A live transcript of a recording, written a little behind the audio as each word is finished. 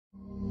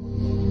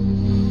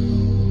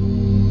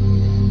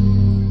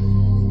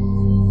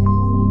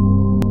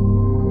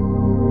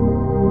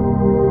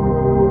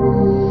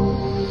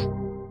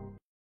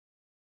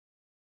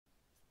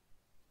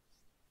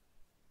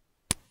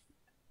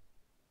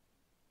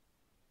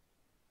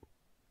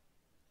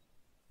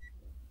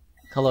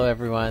Hello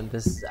everyone,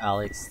 this is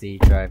Alex, the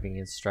driving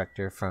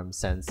instructor from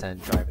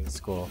SenSen Driving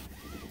School.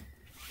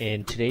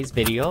 In today's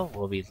video,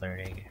 we'll be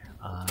learning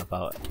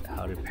about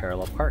how to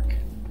parallel park.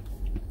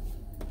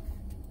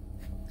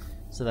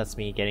 So that's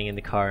me getting in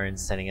the car and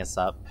setting us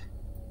up,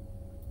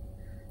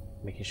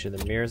 making sure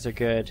the mirrors are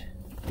good.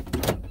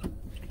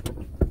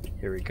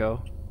 Here we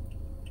go.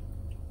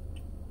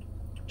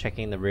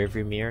 Checking the rear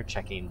view mirror,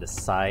 checking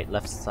the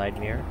left side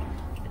mirror,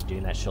 and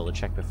doing that shoulder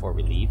check before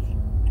we leave.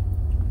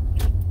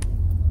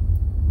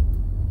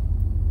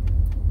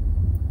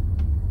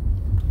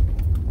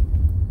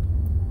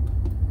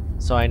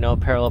 So I know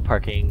parallel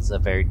parking is a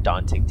very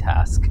daunting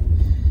task,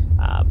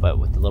 but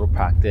with a little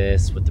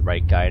practice, with the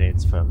right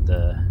guidance from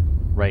the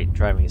right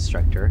driving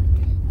instructor,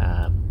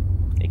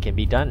 it can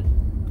be done.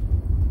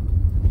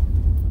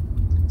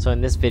 So in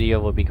this video,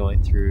 we'll be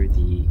going through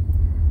the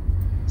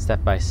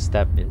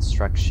step-by-step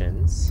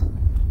instructions.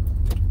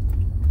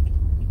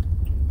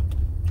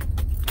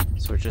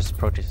 So we're just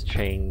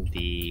approaching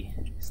the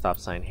stop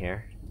sign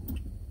here.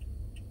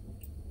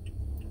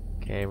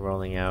 Okay,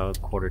 rolling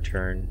out, quarter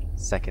turn,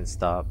 second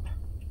stop,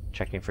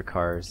 checking for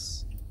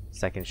cars,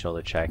 second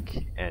shoulder check,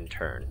 and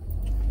turn.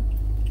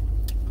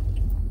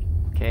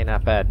 Okay,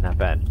 not bad, not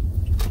bad.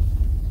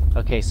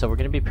 Okay, so we're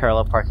going to be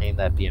parallel parking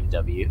that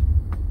BMW.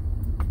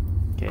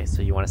 Okay,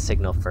 so you want to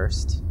signal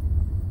first.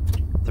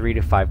 3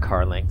 to 5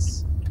 car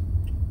lengths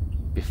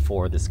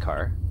before this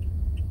car.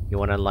 You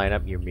want to line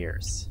up your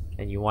mirrors,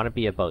 and you want to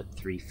be about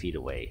 3 feet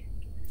away.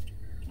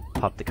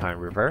 Pop the car in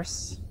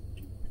reverse,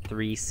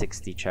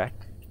 360 check.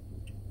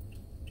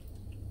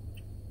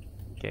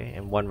 Okay,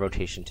 and 1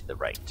 rotation to the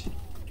right.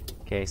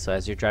 Okay, so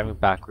as you're driving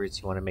backwards,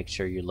 you want to make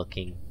sure you're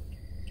looking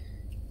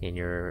in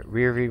your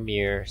rear view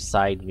mirror,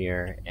 side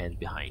mirror, and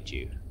behind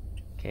you.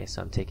 Okay,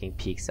 so I'm taking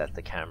peeks at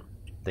the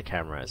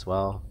camera as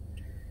well.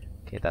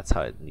 Okay, that's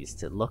how it needs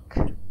to look.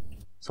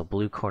 So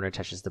blue corner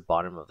touches the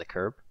bottom of the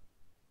curb.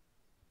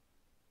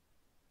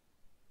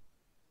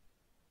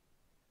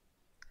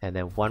 And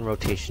then 1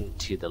 rotation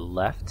to the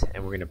left,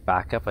 and we're going to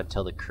back up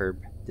until the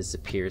curb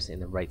disappears in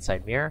the right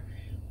side mirror,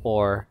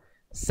 or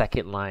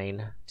second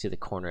line to the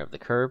corner of the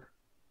curb,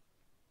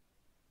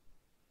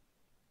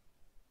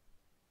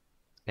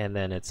 and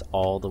then it's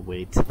all the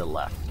way to the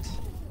left,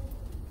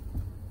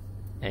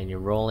 and you're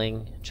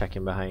rolling,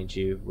 checking behind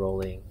you,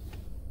 rolling,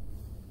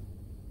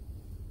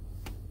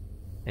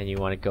 and you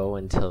want to go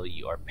until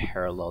you are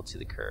parallel to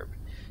the curb.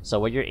 So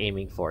what you're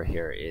aiming for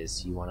here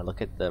is you want to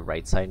look at the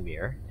right side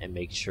mirror and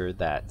make sure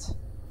that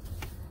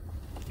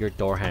your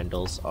door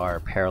handles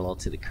are parallel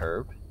to the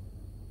curb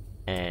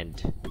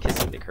and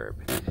kissing the curb.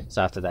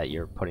 So after that,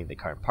 you're putting the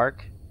car in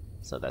park.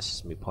 So that's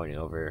just me pointing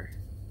over.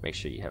 Make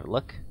sure you have a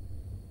look.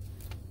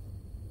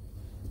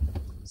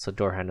 So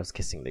door handles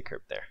kissing the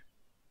curb there.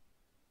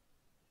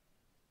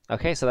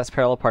 Okay, so that's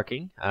parallel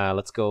parking.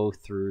 Let's go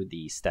through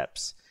the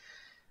steps.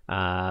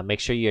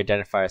 Make sure you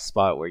identify a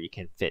spot where you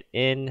can fit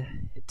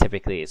in.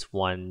 Typically, it's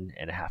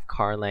 1.5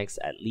 car lengths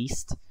at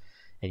least,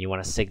 and you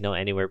want to signal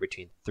anywhere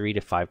between 3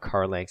 to 5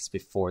 car lengths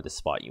before the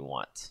spot you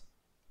want.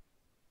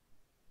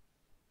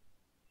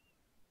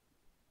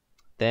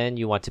 Then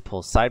you want to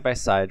pull side by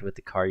side with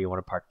the car you want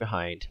to park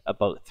behind,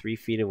 about 3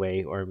 feet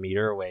away or a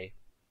meter away.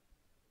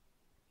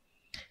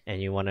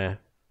 And you want to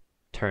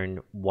turn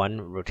 1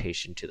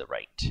 rotation to the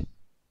right.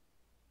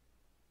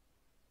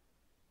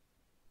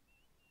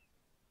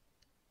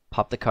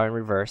 Pop the car in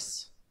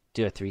reverse,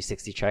 do a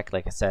 360 check,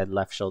 like I said,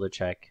 left shoulder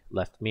check,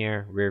 left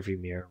mirror, rear view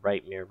mirror,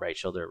 right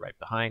shoulder, right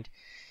behind.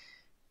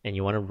 And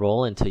you want to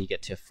roll until you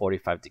get to a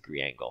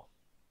 45-degree angle.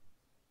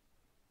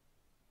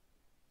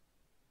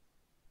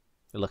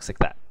 It looks like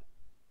that.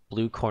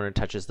 Blue corner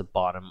touches the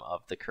bottom of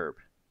the curb.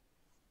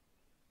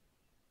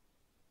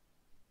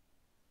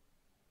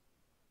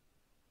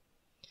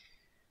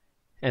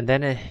 And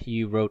then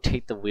you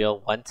rotate the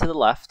wheel 1 to the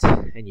left,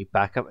 and you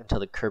back up until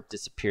the curb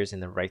disappears in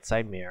the right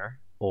side mirror,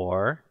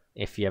 or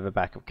if you have a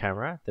backup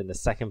camera, then the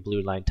second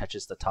blue line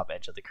touches the top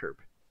edge of the curb.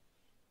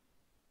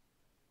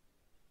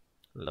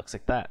 It looks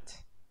like that.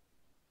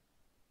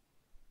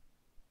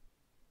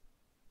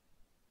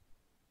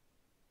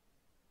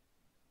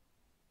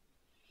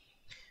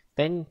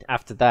 Then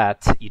after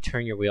that, you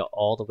turn your wheel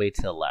all the way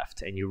to the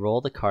left, and you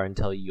roll the car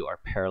until you are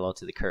parallel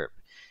to the curb.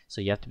 So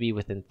you have to be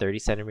within 30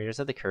 centimeters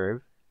of the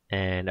curb.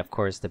 And of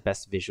course, the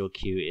best visual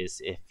cue is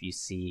if you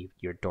see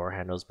your door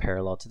handles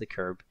parallel to the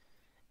curb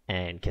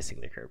and kissing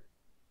the curb.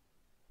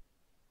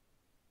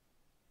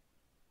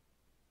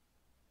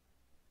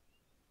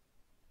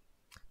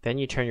 Then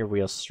you turn your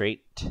wheel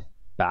straight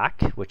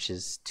back, which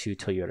is 2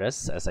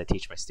 Toyotas, as I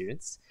teach my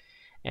students.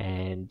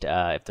 And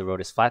if the road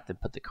is flat, then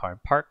put the car in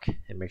park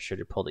and make sure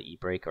to pull the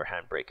e-brake or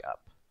handbrake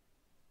up.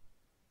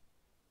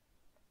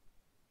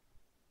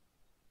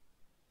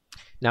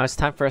 Now it's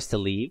time for us to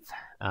leave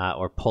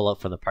or pull up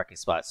from the parking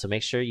spot. So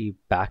make sure you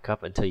back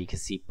up until you can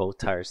see both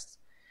tires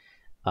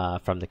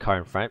from the car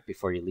in front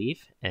before you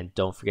leave. And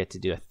don't forget to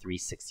do a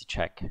 360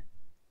 check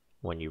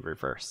when you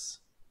reverse.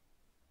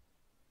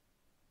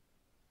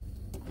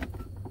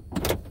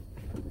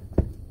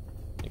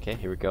 Okay,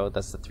 here we go.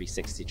 That's the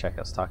 360 check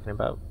I was talking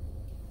about.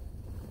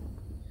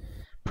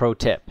 Pro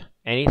tip,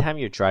 anytime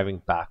you're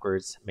driving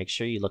backwards, make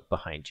sure you look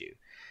behind you.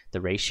 The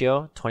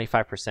ratio,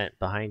 25%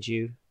 behind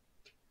you,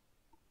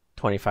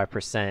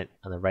 25%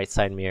 on the right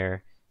side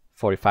mirror,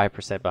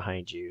 45%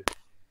 behind you,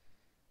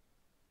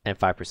 and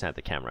 5% at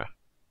the camera.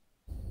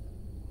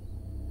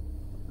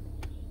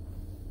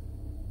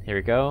 Here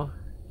we go.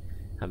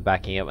 I'm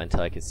backing up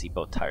until I can see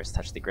both tires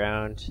touch the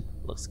ground.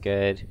 Looks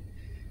good.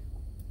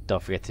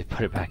 Don't forget to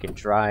put it back in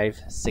drive.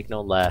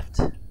 Signal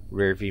left,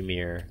 rear view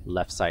mirror,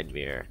 left side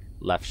mirror,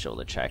 left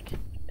shoulder check,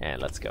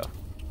 and let's go.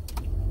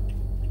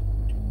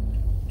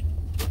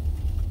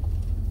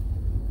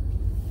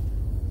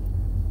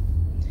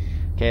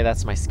 Okay,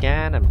 that's my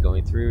scan. I'm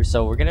going through.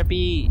 So we're gonna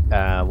be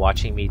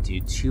watching me do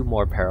 2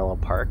 more parallel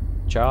park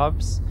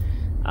jobs.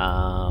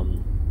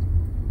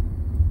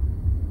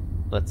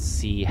 Let's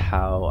see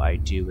how I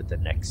do with the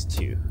next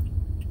 2.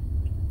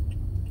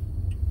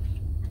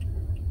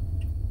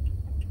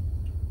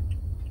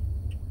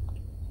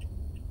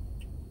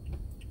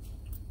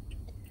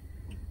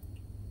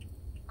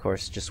 Of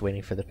course, just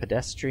waiting for the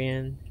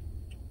pedestrian.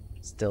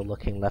 Still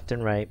looking left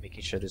and right,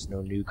 making sure there's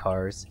no new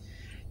cars.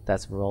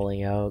 That's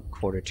rolling out,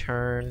 quarter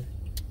turn.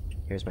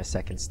 Here's my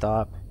second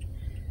stop.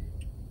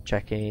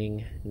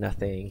 Checking,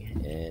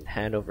 nothing, and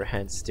hand over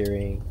hand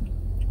steering.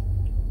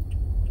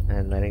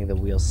 And letting the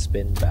wheel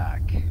spin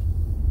back.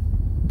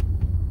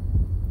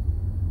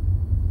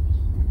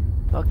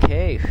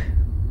 Okay,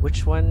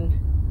 which one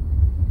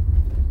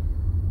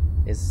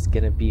is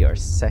gonna be our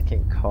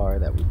second car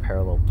that we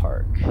parallel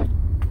park?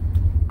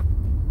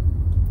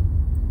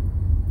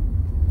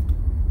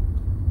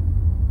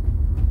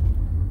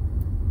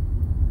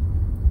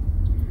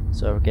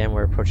 So again,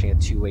 we're approaching a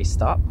 2-way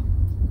stop.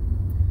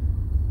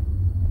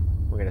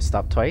 We're gonna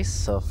stop twice.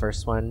 So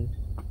first one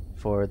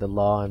for the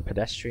law and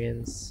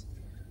pedestrians.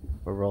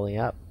 We're rolling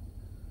up.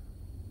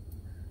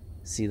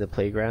 See the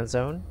playground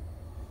zone.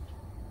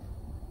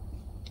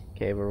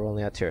 Okay, we're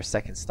rolling out to our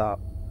second stop.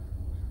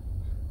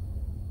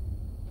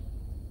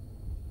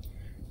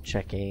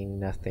 Checking,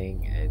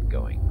 nothing, and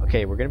going.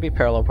 Okay, we're gonna be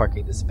parallel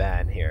parking this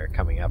van here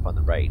coming up on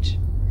the right.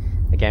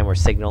 Again, we're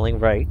signaling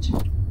right.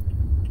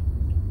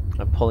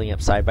 I'm pulling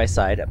up side by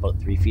side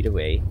about 3 feet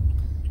away,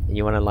 and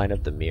you want to line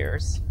up the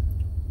mirrors.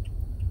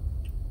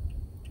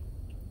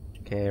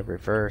 Okay,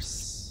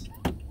 reverse.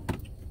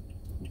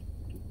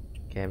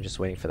 Okay, I'm just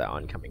waiting for that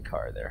oncoming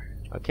car there.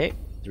 Okay,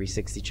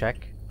 360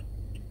 check.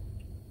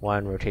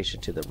 1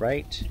 rotation to the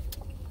right.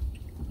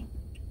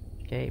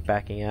 Okay,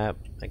 backing up.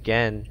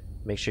 Again,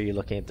 make sure you're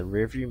looking at the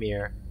rear view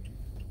mirror,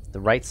 the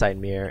right side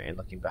mirror, and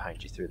looking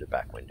behind you through the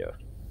back window.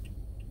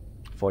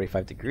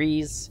 45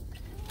 degrees.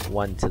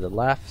 1 to the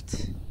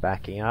left,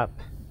 backing up.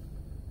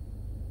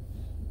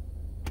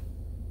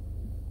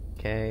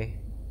 Okay,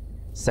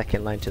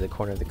 second line to the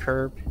corner of the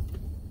curb,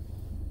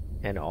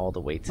 and all the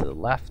way to the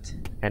left.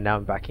 And now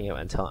I'm backing up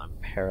until I'm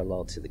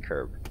parallel to the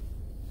curb.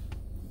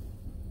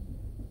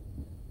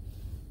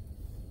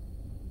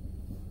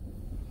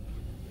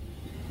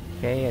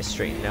 Okay, I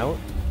straighten out,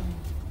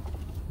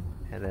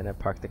 and then I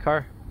park the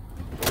car.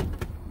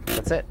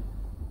 That's it.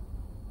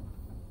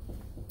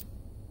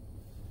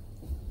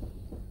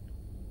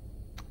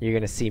 You're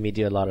gonna see me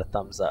do a lot of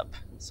thumbs up,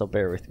 so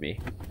bear with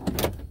me.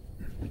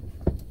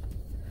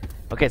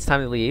 Okay, it's time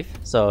to leave.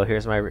 So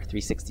here's my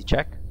 360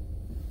 check.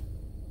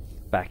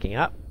 Backing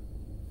up.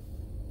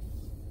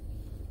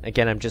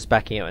 Again, I'm just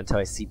backing out until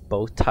I see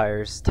both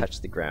tires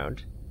touch the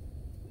ground.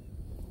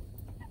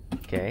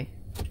 Okay.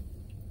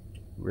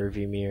 Rear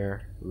view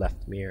mirror,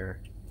 left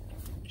mirror,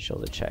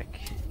 shoulder check.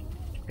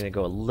 I'm gonna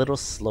go a little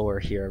slower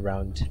here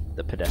around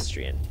the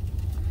pedestrian.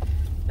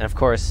 And of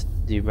course,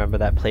 do you remember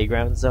that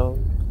playground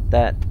zone?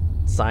 That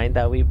sign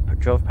that we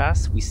drove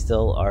past? We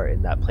still are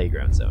in that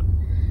playground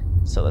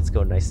zone. So let's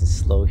go nice and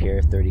slow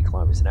here, 30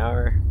 kilometers an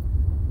hour.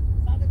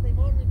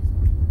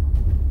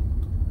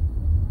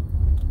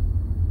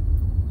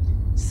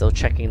 Still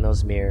checking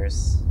those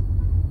mirrors.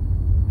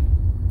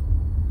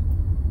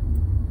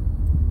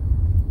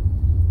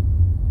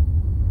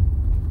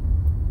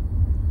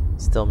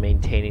 Still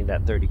maintaining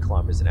that 30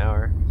 kilometers an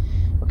hour.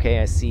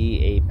 Okay, I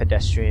see a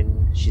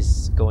pedestrian.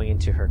 She's going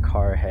into her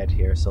car ahead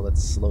here, so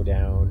let's slow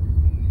down.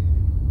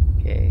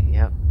 Okay,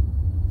 yep.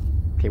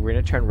 Okay, we're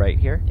gonna turn right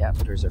here. Yep,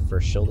 there's our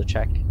first shoulder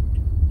check.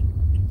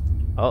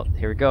 Oh,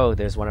 here we go.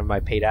 There's one of my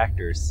paid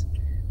actors.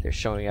 They're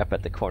showing up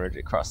at the corner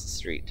to cross the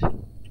street.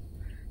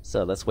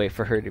 So let's wait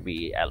for her to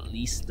be at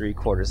least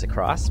 3/4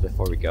 across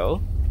before we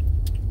go.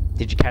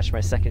 Did you catch my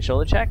second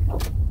shoulder check?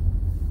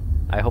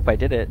 I hope I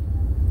did it.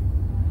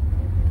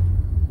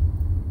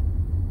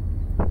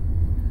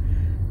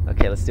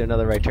 Okay, let's do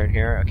another right turn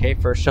here. Okay,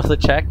 first shoulder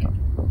check.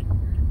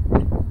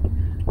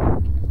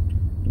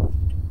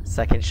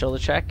 Second shoulder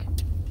check.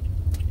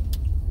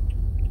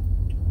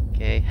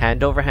 Okay,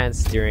 hand over hand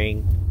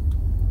steering.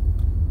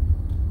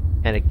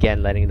 And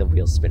again, letting the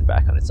wheel spin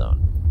back on its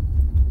own.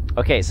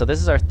 Okay, so this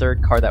is our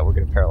third car that we're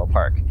going to parallel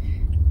park.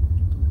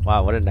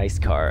 Wow, what a nice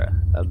car.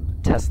 A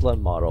Tesla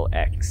Model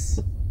X.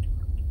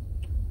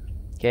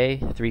 Okay,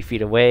 3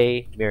 feet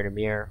away, mirror to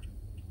mirror.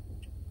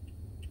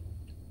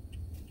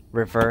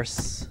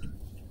 Reverse.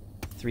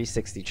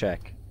 360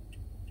 check.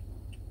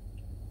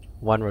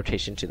 1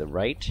 rotation to the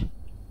right.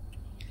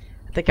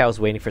 I think I was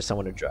waiting for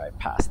someone to drive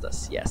past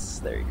us. Yes,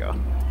 there you go.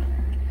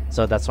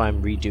 So that's why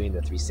I'm redoing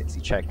the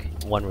 360 check.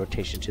 1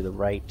 rotation to the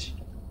right.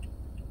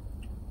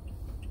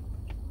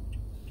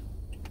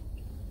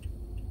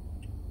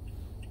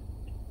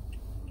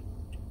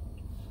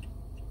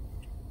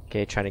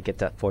 Okay, trying to get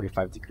that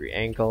 45-degree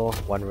angle.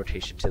 1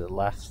 rotation to the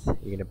left. You're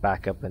going to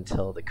back up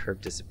until the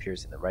curb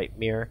disappears in the right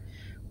mirror,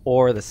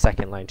 or the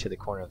second line to the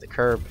corner of the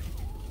curb,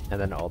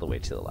 and then all the way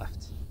to the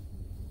left.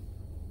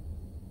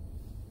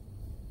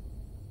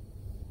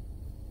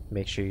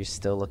 Make sure you're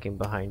still looking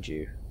behind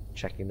you,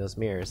 checking those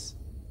mirrors.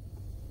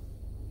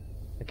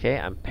 Okay,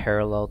 I'm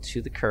parallel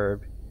to the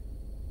curb.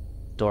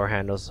 Door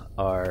handles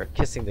are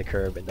kissing the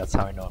curb, and that's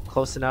how I know I'm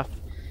close enough.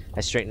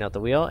 I straighten out the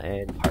wheel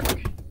and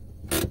park.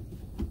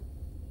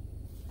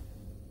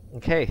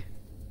 Okay,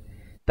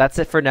 that's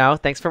it for now.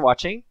 Thanks for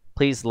watching.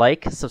 Please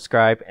like,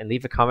 subscribe, and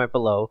leave a comment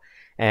below,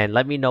 and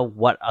let me know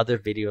what other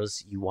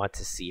videos you want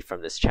to see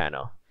from this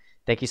channel.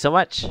 Thank you so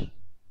much.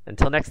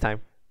 Until next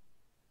time.